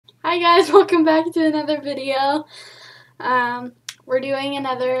Hi guys, welcome back to another video. We're doing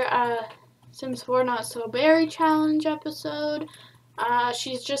another Sims 4 Not So Berry challenge episode.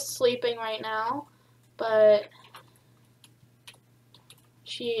 She's just sleeping right now, but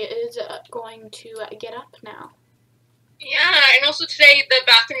she is going to get up now. Yeah, and also today the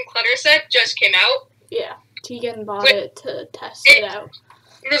bathroom clutter set just came out. Yeah, Tegan bought it to test it out.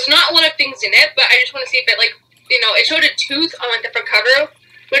 There's not a lot of things in it, but I just want to see if it, like, you know, it showed a tooth on a different cover.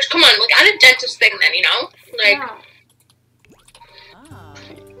 Which, come on, like, add a dentist thing then, you know? Like,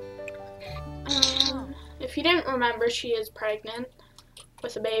 yeah. If you didn't remember, she is pregnant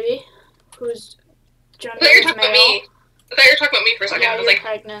with a baby who's gender is male. I thought you were talking about me for a second. Yeah, I was you're like,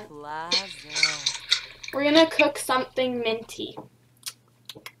 pregnant. We're gonna cook something minty.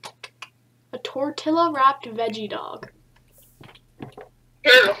 A tortilla wrapped veggie dog.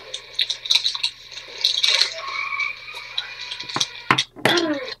 sure.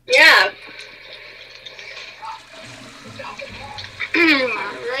 Yeah.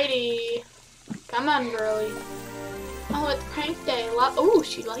 Alrighty. Come on, girly. Oh, it's prank day. Oh,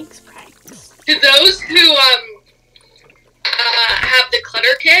 she likes pranks. To those who have the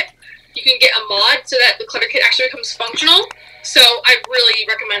clutter kit, you can get a mod so that the clutter kit actually becomes functional. So I really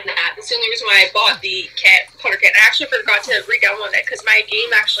recommend that. That's the only reason why I bought the clutter kit. I actually forgot to re-download it because my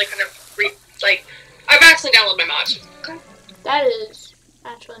game actually kind of I've accidentally downloaded my mods. That is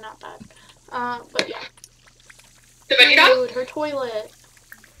actually not bad. But yeah. The veggie dog? Her toilet.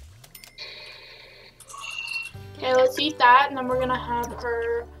 Okay, let's eat that, and then we're gonna have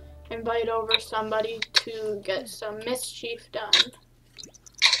her invite over somebody to get some mischief done.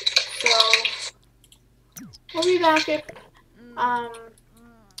 So we'll be back if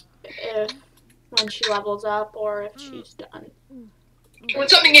when she levels up or if she's done. When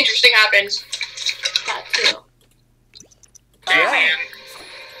something interesting happens. That too. Oh man.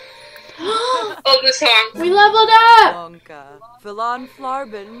 Oh, this song. We leveled up! Wonka, Philon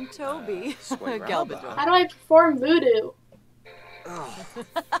Flarbin, Toby, Galbador. How do I perform voodoo?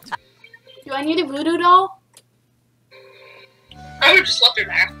 Do I need a voodoo doll? I would have just left her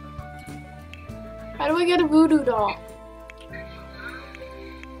there. How do I get a voodoo doll?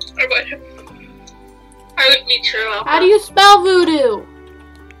 I would meet True. How do you spell voodoo?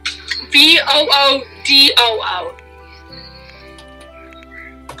 VOODOO.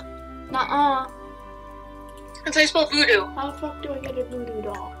 Nuh-uh. That's how you spell voodoo. How the fuck do I get a voodoo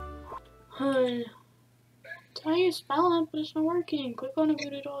doll? That's how you spell it, but it's not working. Click on a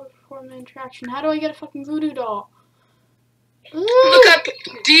voodoo doll to perform an interaction. How do I get a fucking voodoo doll? Look up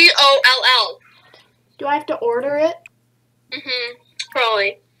DOLL. Do I have to order it?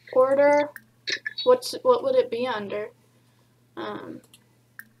 Probably. Order. What would it be under?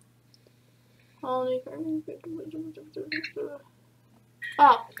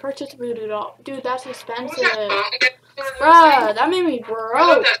 Oh, purchase voodoo doll. Dude, that's expensive. Bruh, that made me broke.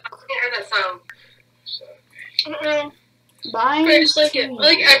 I heard that sound. Buying I just like it. I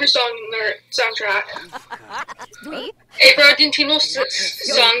like every song in their soundtrack. Hey bro, didn't Tino's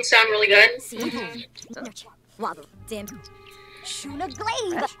songs sound really good?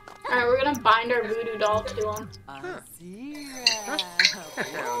 Alright, we're gonna bind our voodoo doll to him.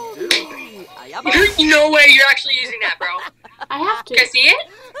 No way you're actually using that, bro. I have to. Can I see it?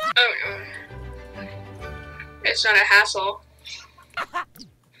 Oh, no. It's not a hassle.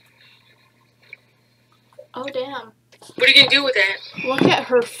 Oh, damn. What are you gonna do with it? Look at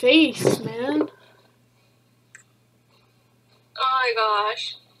her face, man. Oh my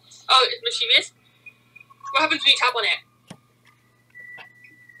gosh. Oh, it's mischievous? What happens when you tap on it?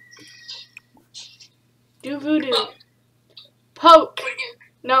 Do voodoo. Oh. Poke. What are you gonna...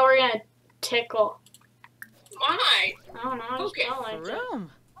 No, we're gonna tickle. Why? I don't know. I just Okay. don't like it.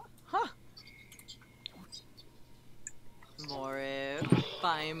 Room. Huh. Morib,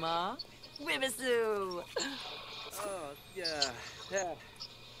 Faima, Wibisu. Oh, yeah.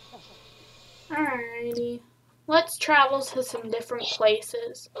 Alrighty. Let's travel to some different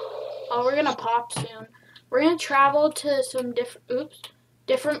places. Oh, we're gonna pop soon. We're gonna travel to some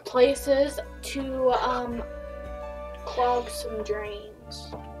different places to clog some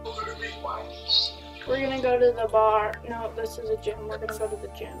drains. We're gonna go to the bar. No, this is a gym. We're gonna go to the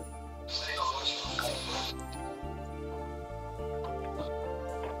gym.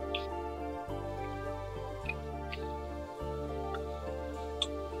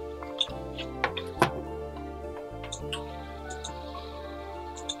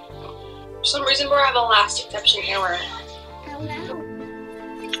 For some reason, we have a last exception here. Alright,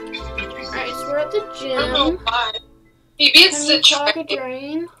 so we're at the I don't know gym. why. Maybe it's Can the we clog a train.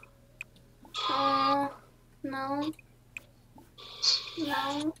 drain? No.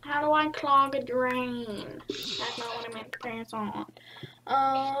 No, how do I clog a drain? That's not what I meant to press on.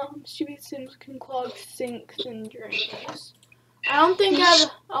 Stupid Sims can clog sinks and drains. I don't think I've.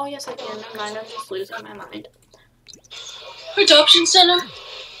 Oh, yes, I can. Never mind. I'm just losing my mind. Adoption center.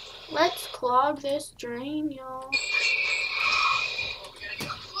 Let's clog this drain, y'all.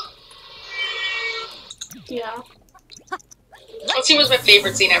 Yeah. That scene was my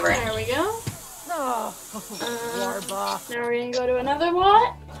favorite scene ever. There we go. Oh, Warba. Now we're gonna go to another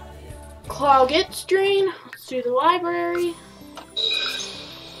what? Clog its drain. Let's do the library.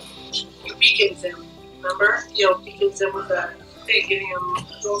 You beacons him, remember? You know, beacons him with a thing, giving him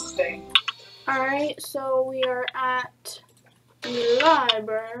those thing. Alright, so we are at the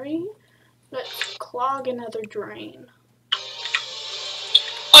library. Let's clog another drain.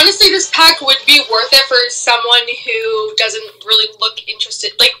 Honestly, this pack would be worth it for someone who doesn't really look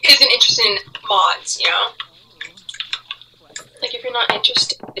interested, like, isn't interested in mods, you know? Like, if you're not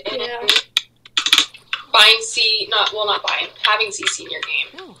interested in buying having CC in your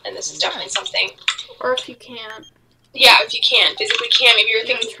game, and this is definitely something. Or if you can't. Yeah, if you can, physically can. Maybe your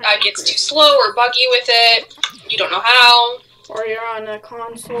thing gets too slow or buggy with it, you don't know how. Or you're on a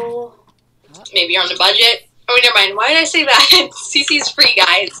console. Maybe you're on a budget. Oh, never mind. Why did I say that? CC's free,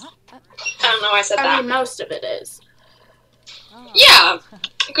 guys. I don't know why I said that. I mean, most of it is. Yeah,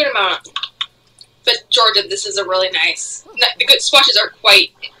 a good amount. But Georgia, this is a really nice. The good swatches are quite,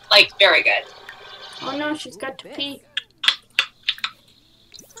 like, very good. Oh no, she's got to pee.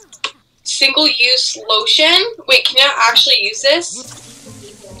 Single-use lotion. Wait, can I actually use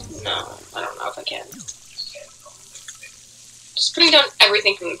this? No, I don't know if I can. Just putting down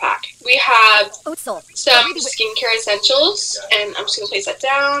everything from the pack. We have some skincare essentials, and I'm just gonna place that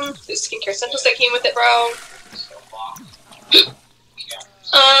down. The skincare essentials that came with it, bro.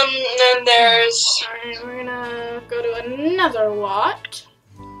 Then there's Alright, we're gonna go to another what?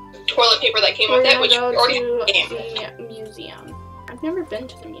 toilet paper that came with it, which we already to came. the museum. I've never been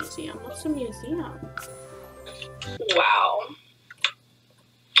to the museum. What's a museum? Wow.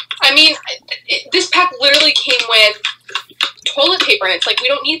 I mean, this pack literally came with toilet paper, and it's like, we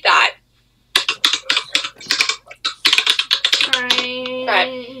don't need that.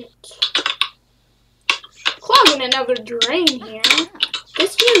 Alright. Clogging another drain here.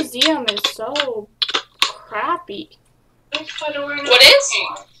 This museum is so crappy. What is?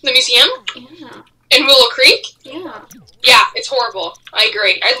 The museum? Yeah. In Willow Creek? Yeah. Yeah, it's horrible. I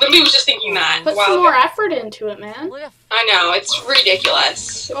agree. I literally was just thinking that. Put a while some ago. more effort into it, man. I know, it's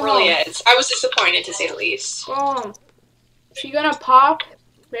ridiculous. It really is. I was disappointed, to say the least. She's gonna pop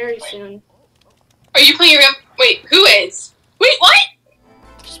very soon. Are you playing your... Wait, who is? Wait, what?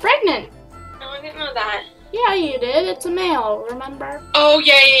 She's pregnant. No, I didn't know that. Yeah, you did. It's a male, remember? Oh,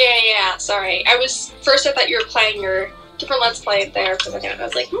 yeah. Sorry. I thought you were playing your different Let's Play there for a second. I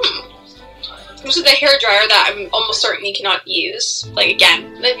was like, This is the hairdryer that I'm almost certain you cannot use. Like,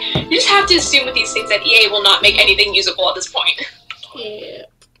 again, you just have to assume with these things that EA will not make anything usable at this point. Yeah.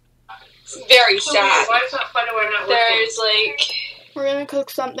 It's very sad. Why is that Spider-Man not working? There's, like... We're gonna cook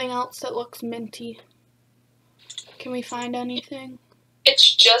something else that looks minty. Can we find anything?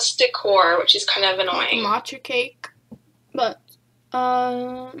 It's just decor, which is kind of annoying. Matcha cake. But, we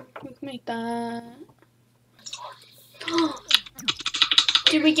can make that.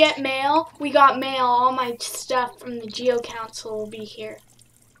 Did we get mail? We got mail. All my stuff from the Geo Council will be here.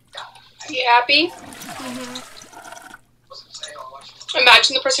 Are you happy?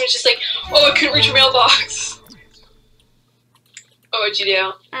 Imagine the person was just like, oh, I couldn't reach your mailbox. What would you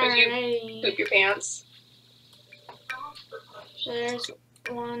do? Would you poop your pants? There's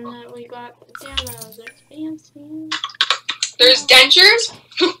one that we got the demos. They're fancy. There's dentures?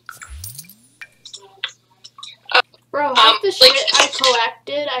 Bro, half the shit I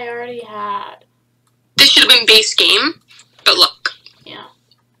collected, I already had. This should have been base game, but look. Yeah.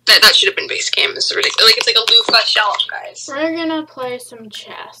 That should have been base game. It's ridiculous. Like, it's like a loofah shelf, guys. We're gonna play some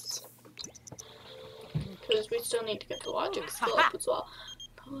chess. Because we still need to get the logic skill up as well.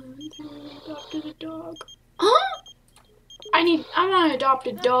 Adopted a dog. Huh? I want to adopt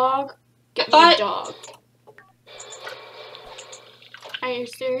a dog. Get me a dog. At your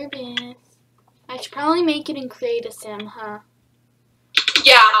service. I should probably make it and create a sim, huh?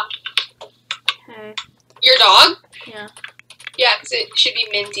 Yeah. Okay. Your dog? Yeah. Yeah, because it should be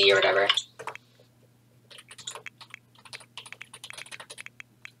Minty or whatever.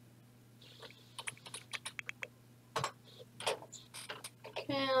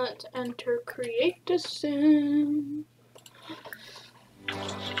 Okay, let's enter create a sim.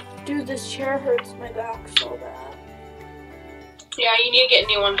 Dude, this chair hurts my back so bad. Yeah, you need to get a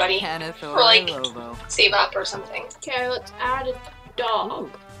new one, buddy. Kenneth or like Lobo. save up or something. Okay, let's add dog?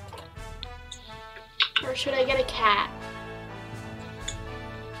 Or should I get a cat?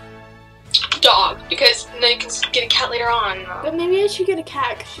 Dog, because then you can get a cat later on. But maybe I should get a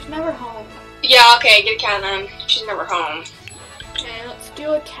cat because she's never home. Yeah, okay, get a cat then. She's never home. Okay, let's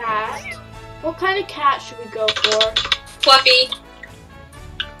do a cat. What kind of cat should we go for? Fluffy.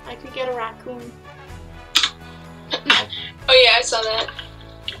 I could get a raccoon. Oh yeah, I saw that.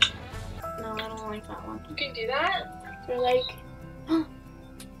 No, I don't like that one. You can do that? They're like,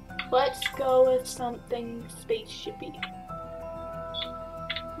 let's go with something spaceshipy.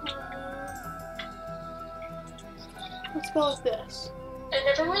 Let's go with this. I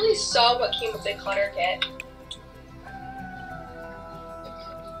never really saw what came with the clutter kit.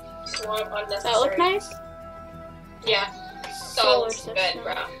 It's a lot of unnecessary. Does that look nice? Yeah. Solar That's system. good,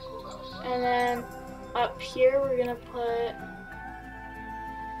 bro. And then up here we're gonna put.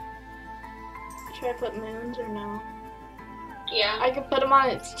 Should I put moons or no? Yeah. I could put them on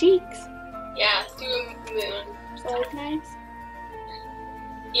its cheeks. Yeah, do a moon. Does that look nice?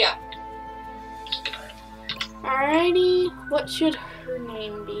 Yeah. Alrighty. What should her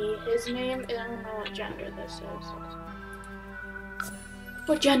name be? His name? I don't know what gender this is.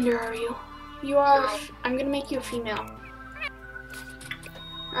 What gender are you? You are. I'm gonna make you a female.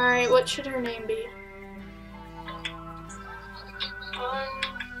 Alright, what should her name be?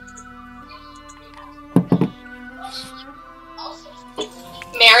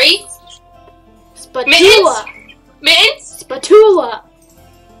 Mary? Spatula! Mittens? Spatula!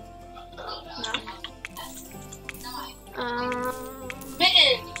 No.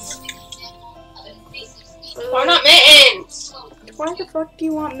 Mittens. Why not mittens? Why the fuck do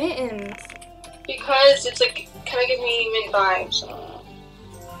you want mittens? Because it's like, kind of gives me mint vibes.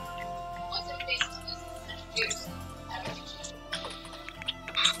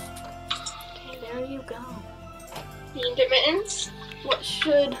 Okay, there you go. You can get mittens? What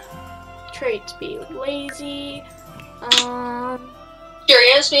should traits be? Lazy,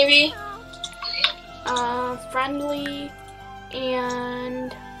 Curious, maybe? friendly,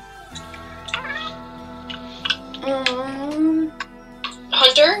 and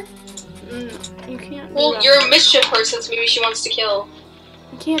Hunter? you can't do Well, that. you're a mischief person, so maybe she wants to kill.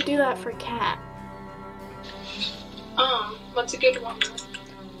 You can't do that for a cat. What's a good one?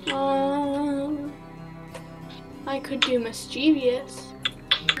 I could do mischievous.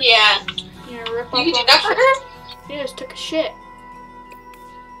 Yeah. You know, rip You off can do all that the for shit. her? She just took a shit.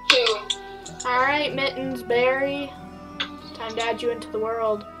 Who? Alright, Mittens, Barry. Time to add you into the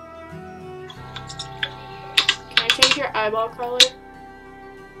world. Can I change your eyeball color?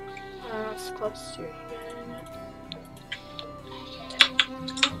 It's close to your head, isn't it?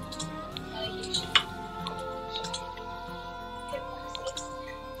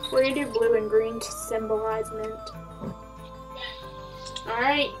 We're gonna do blue and green to symbolize mint.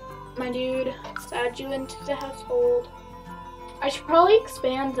 Alright, my dude. Let's add you into the household. I should probably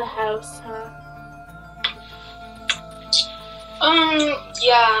expand the house, huh?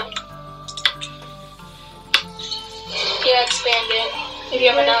 Yeah. Yeah, expand it. If you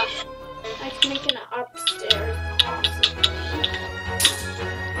have enough. I can make an upstairs possibly.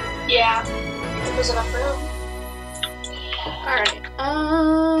 Yeah. If there's enough room. Alright,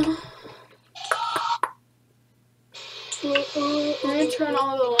 I'm gonna turn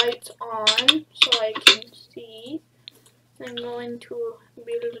all the lights on so I can see. Then go into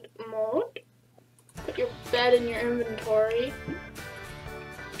build mode. Put your bed in your inventory.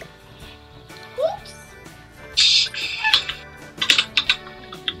 Whoops.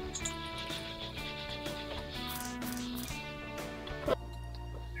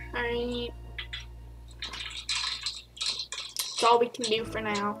 Alright. That's all we can do for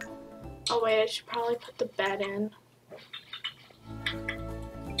now. Oh wait, I should probably put the bed in.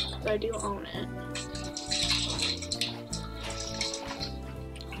 I do own it.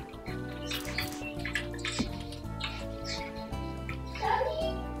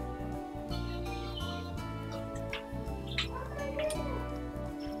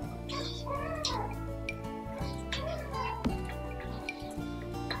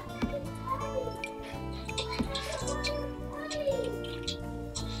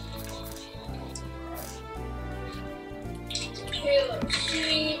 Okay, let's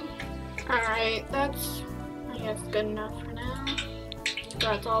see. Alright, that's, I guess, good enough for now.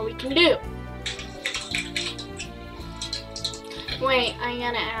 That's all we can do. Wait, I'm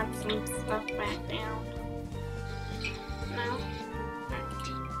gonna add some stuff back down. No?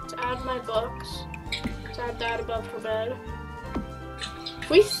 Alright. Let's add my books. Let's add that above her bed. If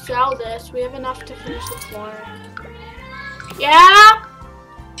we sell this, we have enough to finish the floor. Yeah?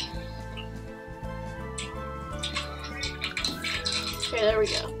 Okay, there we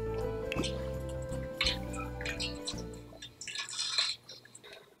go.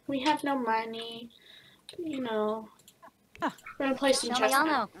 We have no money. You know. We're gonna play some chess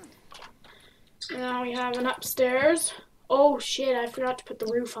now. Now we have an upstairs. Oh shit, I forgot to put the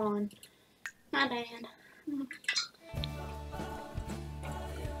roof on. My bad.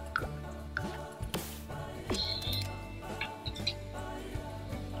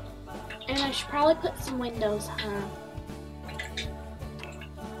 And I should probably put some windows, huh?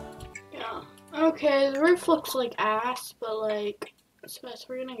 Yeah. Okay, the roof looks like ass, but like, it's the best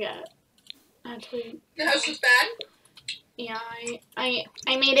we're gonna get. Actually, The house was bad? yeah, I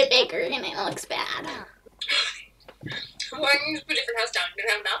made it bigger and it looks bad. Why didn't you just put a different house down? You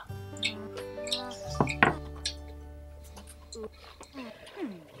didn't have enough?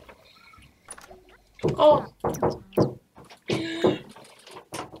 Oh,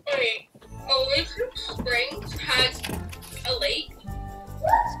 Okay. Olympus Springs has a lake.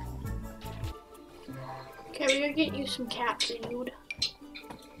 okay, we're gonna get you some cat food.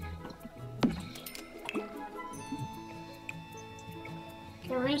 Okay,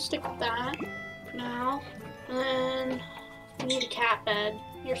 we're gonna stick with that for now. And then we need a cat bed.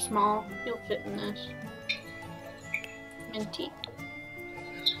 You're small, you'll fit in this. Minty.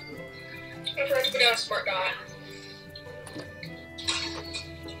 I forgot to put down a smart dot.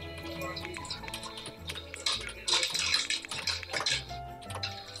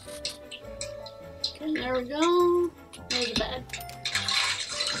 Okay, there we go. There's the bed.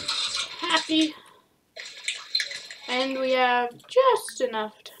 Happy. And we have just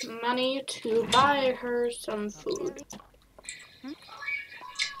enough money to buy her some food. How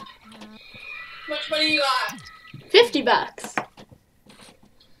much money you got? $50.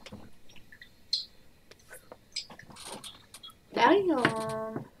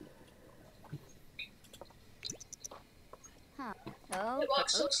 Damn. The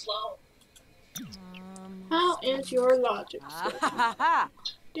box so slow. How is your logic?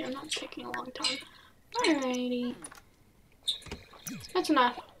 Damn, that's taking a long time. Alrighty. That's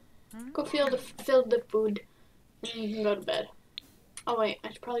enough. Go fill the food. And you can go to bed. Oh wait,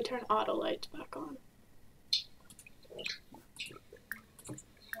 I should probably turn auto lights back on.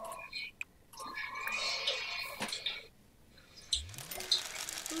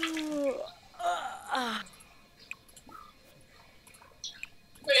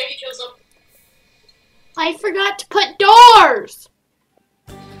 Wait, he kills him. I forgot to put doors!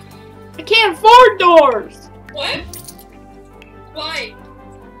 I can't afford doors! What? Why?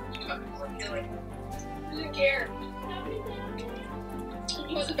 He didn't care.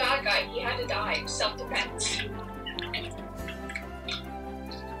 He was a bad guy. He had to die. Self-defense.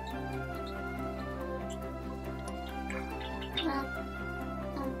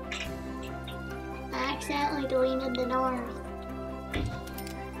 I accidentally deleted the doors.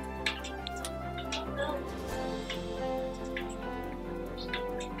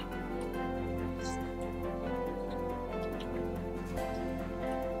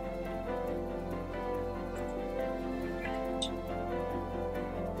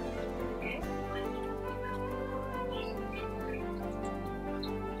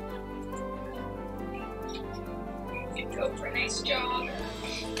 Go for a nice job.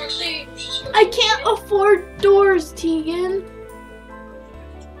 Actually, I can't afford doors, Tegan.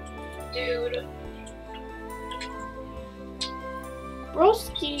 dude.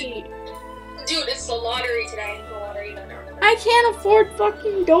 Broski. Dude, it's the lottery today. The lottery. I can't afford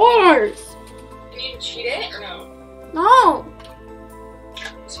fucking doors. Can you cheat it or no? No.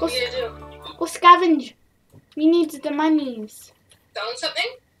 So what are you gonna do? Go scavenge. We need the monies. Selling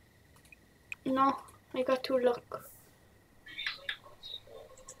something? No, I got to look.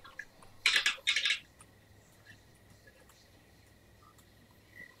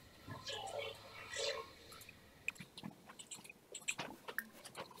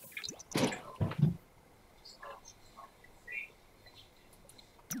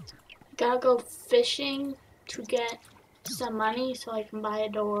 Gotta go fishing to get some money so I can buy a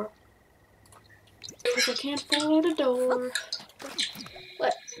door. Because I can't afford a door.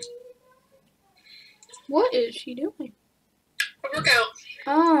 What? What is she doing? A workout.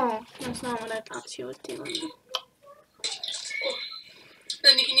 Oh, that's not what I thought she was doing.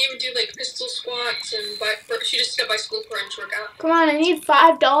 Then you can even do like pistol squats and she just did a bicycle crunch workout. Come on, I need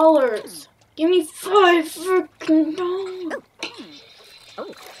 $5. Give me $5 freaking dollars.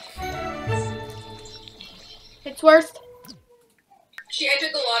 Oh. It's worth. She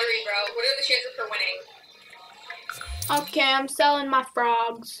entered the lottery, bro. What are the chances for winning? Okay, I'm selling my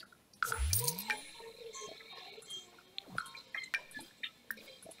frogs.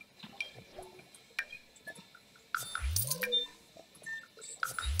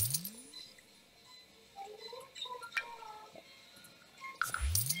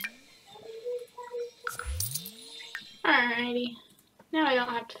 Alrighty. Now I don't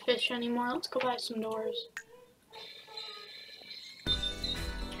have to fish anymore. Let's go buy some doors.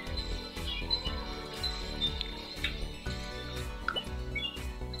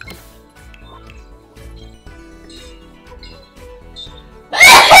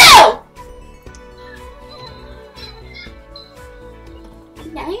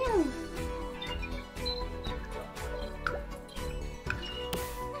 Damn.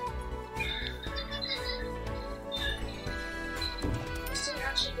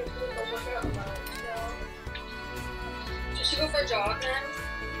 Should go for a jog then?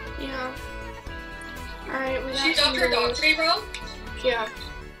 Yeah. Alright, we got She some dogged her dog doors. today, bro? Yeah.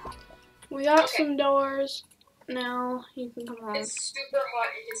 We got Okay. some doors. Now you can come home. It's super hot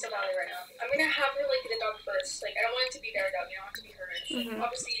in Vista Valley right now. I'm gonna have her like get a dog first. Like I don't want it to be their dog, you don't want it to be hers. Mhm.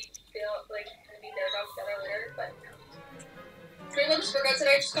 Obviously they'll like gonna be their dog together later, but can you look at the workouts that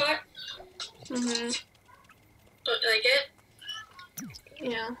I just got? Mhm. Don't you like it?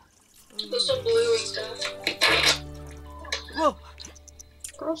 Yeah. It's so blue and stuff. Whoa!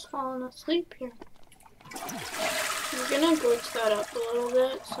 Girl's falling asleep here. We're gonna glitch that up a little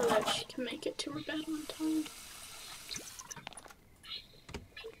bit so that she can make it to her bed on time.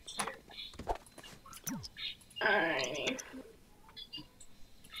 Alright.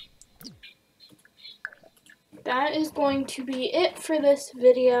 That is going to be it for this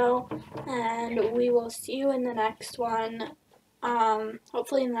video, and we will see you in the next one.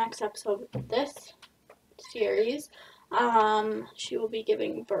 Hopefully in the next episode of this series. She will be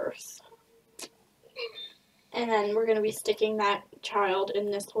giving birth. And then we're going to be sticking that child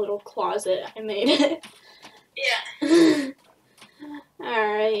in this little closet I made it. Yeah.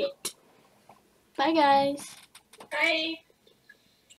 Alright. Bye, guys. Bye.